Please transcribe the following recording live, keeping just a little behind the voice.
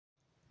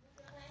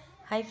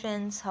Hi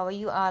friends, how are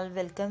you all?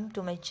 Welcome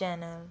to my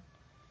channel.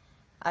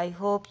 I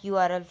hope you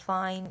are all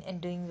fine and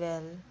doing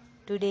well.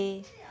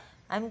 Today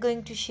I'm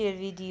going to share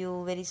with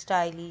you very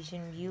stylish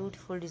and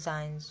beautiful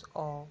designs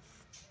of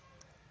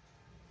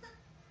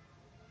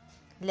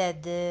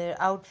leather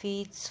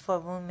outfits for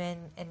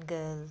women and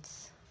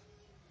girls.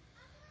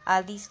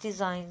 All these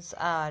designs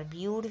are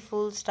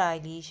beautiful,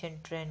 stylish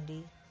and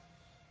trendy.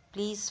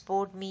 Please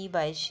support me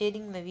by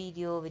sharing my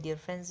video with your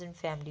friends and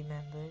family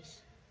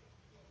members.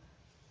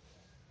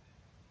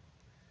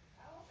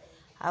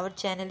 Our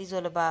channel is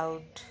all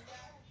about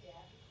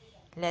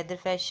leather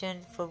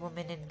fashion for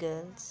women and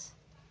girls.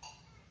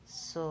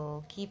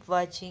 So keep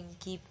watching,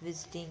 keep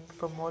visiting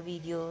for more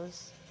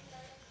videos.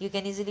 You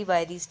can easily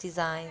buy these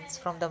designs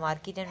from the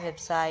market and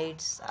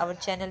websites. Our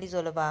channel is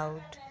all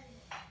about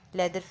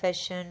leather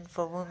fashion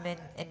for women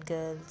and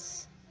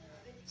girls.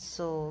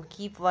 So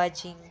keep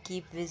watching,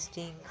 keep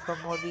visiting for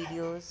more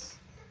videos.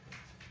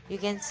 You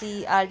can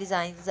see our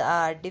designs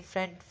are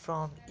different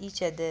from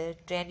each other,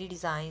 trendy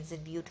designs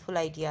and beautiful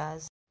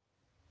ideas.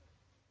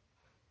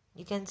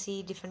 You can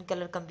see different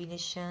color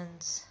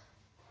combinations,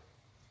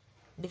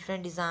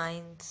 different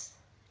designs,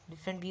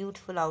 different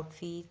beautiful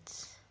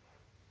outfits,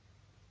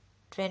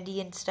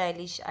 trendy and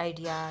stylish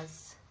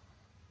ideas.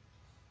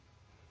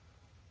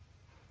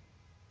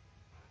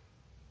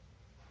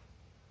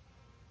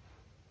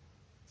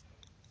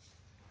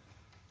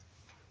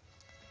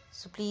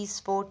 So please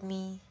support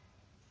me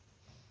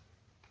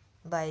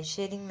by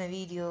sharing my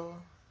video.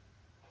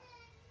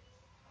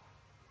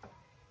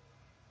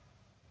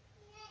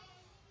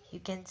 You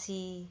can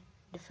see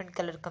different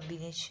color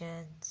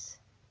combinations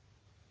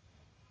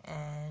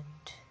and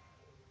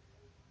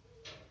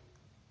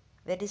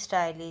very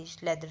stylish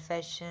leather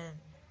fashion.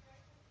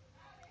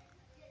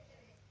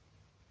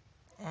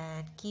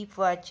 And keep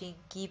watching,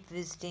 keep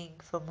visiting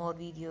for more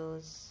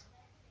videos.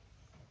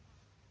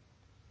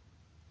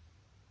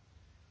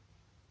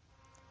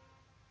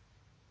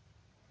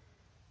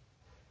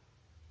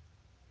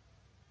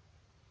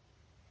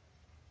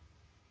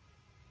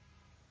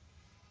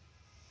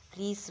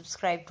 Please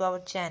subscribe to our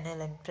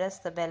channel and press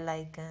the bell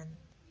icon.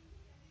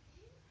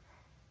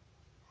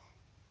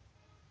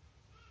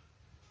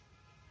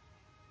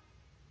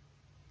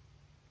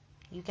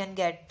 You can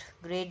get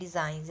great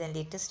designs and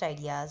latest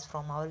ideas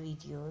from our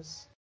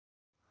videos.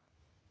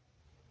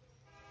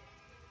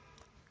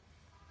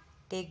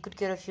 Take good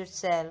care of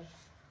yourself,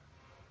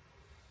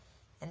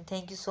 and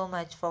thank you so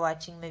much for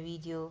watching my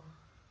video.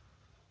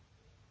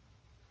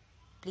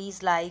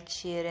 Please like,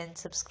 share and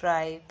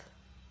subscribe.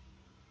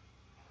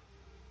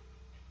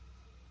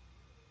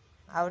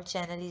 Our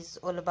channel is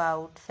all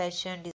about fashion,